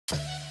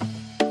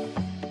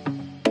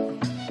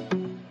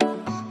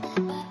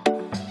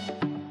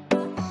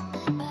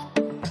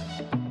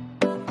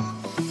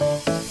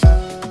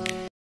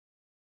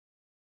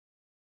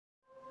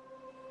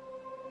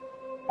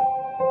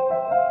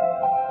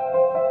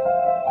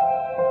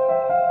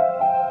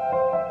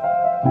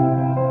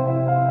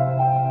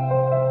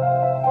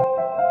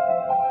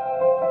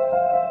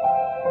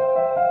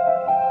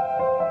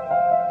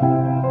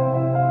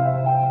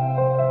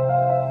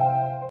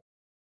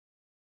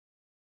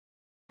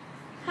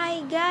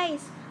Hi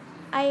guys,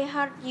 I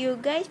heard you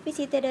guys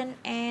visited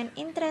an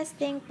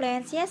interesting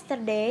place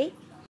yesterday.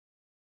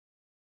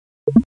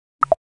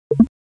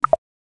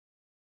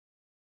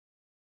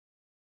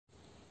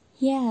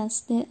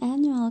 Yes, the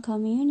annual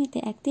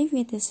community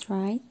activities,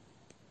 right?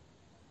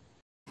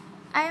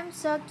 I am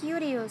so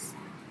curious.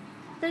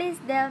 Please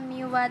tell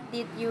me what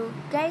did you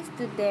guys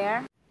do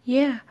there?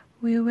 Yeah,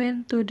 we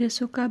went to the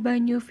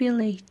Sukabanyu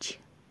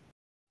village.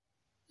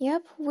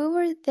 Yep, we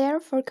were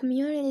there for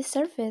community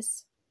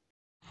service.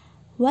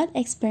 What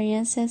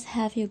experiences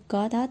have you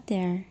got out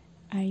there?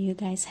 Are you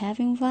guys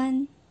having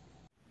fun?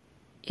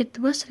 It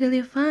was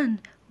really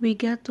fun. We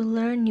got to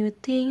learn new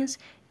things,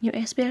 new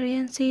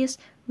experiences.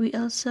 We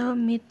also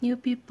meet new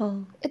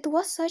people. It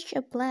was such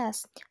a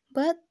blast,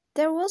 but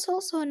there was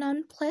also an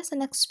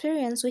unpleasant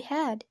experience we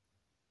had.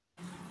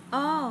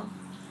 Oh,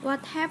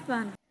 what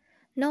happened?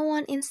 No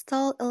one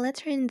installed a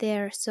latrine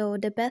there, so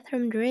the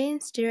bathroom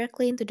drains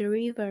directly into the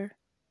river.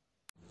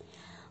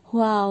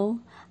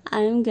 Wow,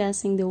 I'm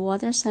guessing the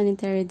water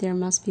sanitary there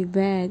must be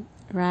bad,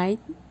 right?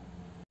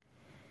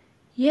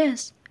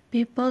 Yes,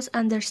 people's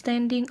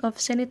understanding of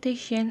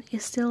sanitation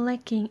is still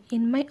lacking,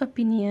 in my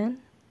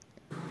opinion.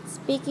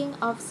 Speaking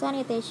of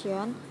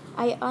sanitation,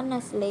 I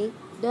honestly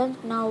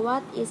don't know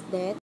what is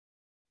that.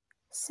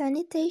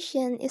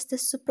 Sanitation is the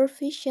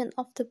supervision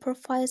of the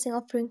providing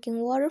of drinking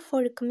water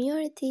for the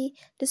community,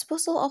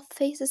 disposal of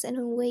waste and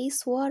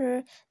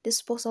wastewater,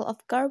 disposal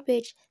of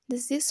garbage,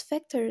 disease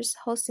vectors,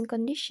 housing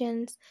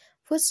conditions,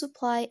 food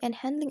supply and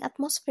handling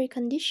atmospheric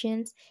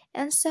conditions,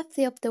 and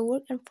safety of the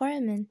work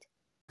environment.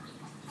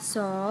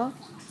 So,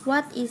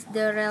 what is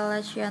the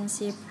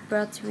relationship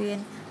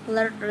between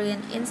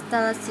latrine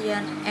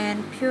installation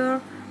and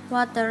pure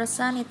water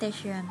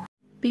sanitation?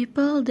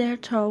 People there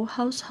throw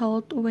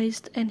household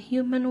waste and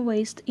human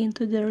waste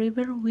into the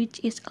river, which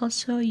is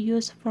also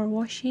used for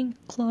washing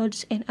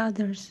clothes and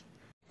others.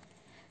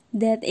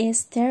 That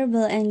is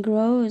terrible and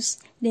gross.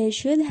 They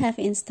should have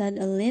installed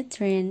a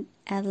latrine,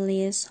 at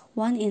least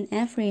one in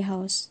every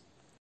house.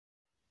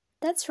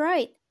 That's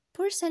right.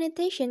 Poor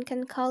sanitation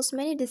can cause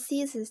many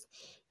diseases.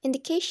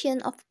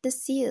 Indication of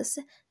disease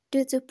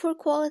due to poor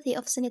quality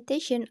of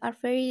sanitation are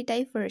very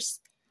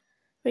diverse,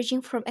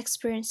 ranging from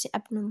experiencing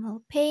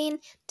abnormal pain,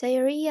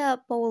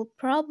 diarrhea, bowel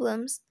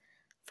problems,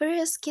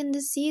 various skin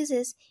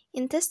diseases,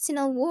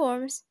 intestinal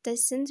worms,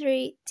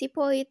 dysentery,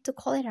 typhoid to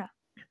cholera.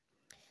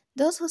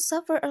 Those who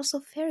suffer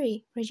also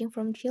vary, ranging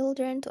from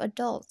children to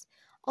adults,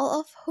 all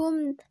of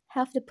whom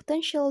have the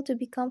potential to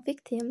become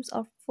victims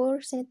of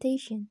poor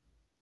sanitation.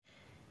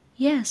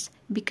 Yes,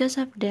 because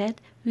of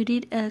that, we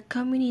did a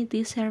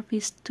community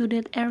service to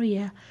that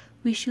area.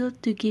 We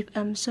should to give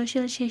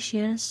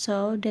socialization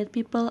so that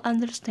people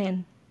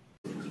understand.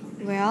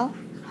 Well,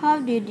 how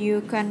did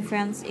you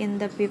convince in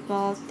the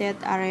people that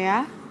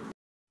area?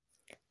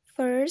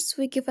 First,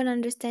 we give an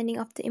understanding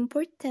of the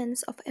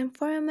importance of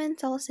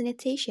environmental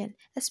sanitation,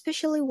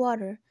 especially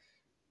water,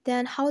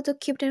 then how to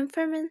keep the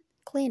environment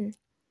clean.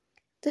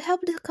 To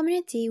help the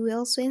community, we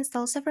also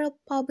install several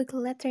public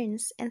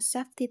latrines and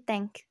safety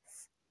tanks.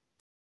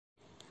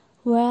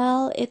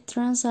 Well, it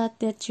turns out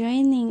that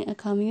joining a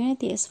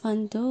community is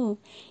fun too.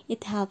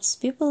 It helps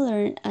people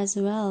learn as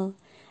well.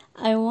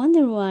 I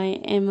wonder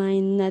why am I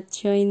not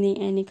joining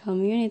any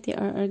community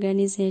or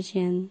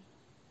organization?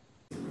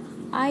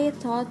 I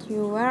thought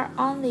you were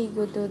only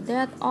good to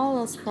that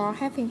always for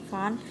having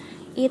fun.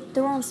 It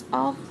turns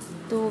out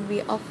to be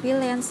a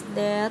village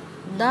that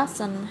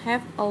doesn't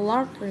have a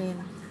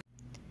latrine.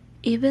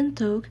 Even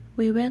though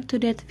we went to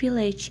that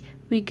village,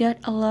 we got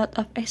a lot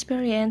of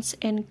experience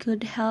and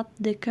could help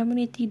the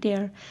community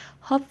there.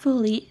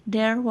 Hopefully,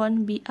 there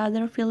won't be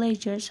other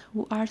villagers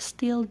who are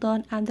still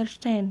don't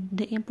understand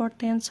the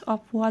importance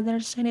of water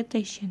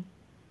sanitation.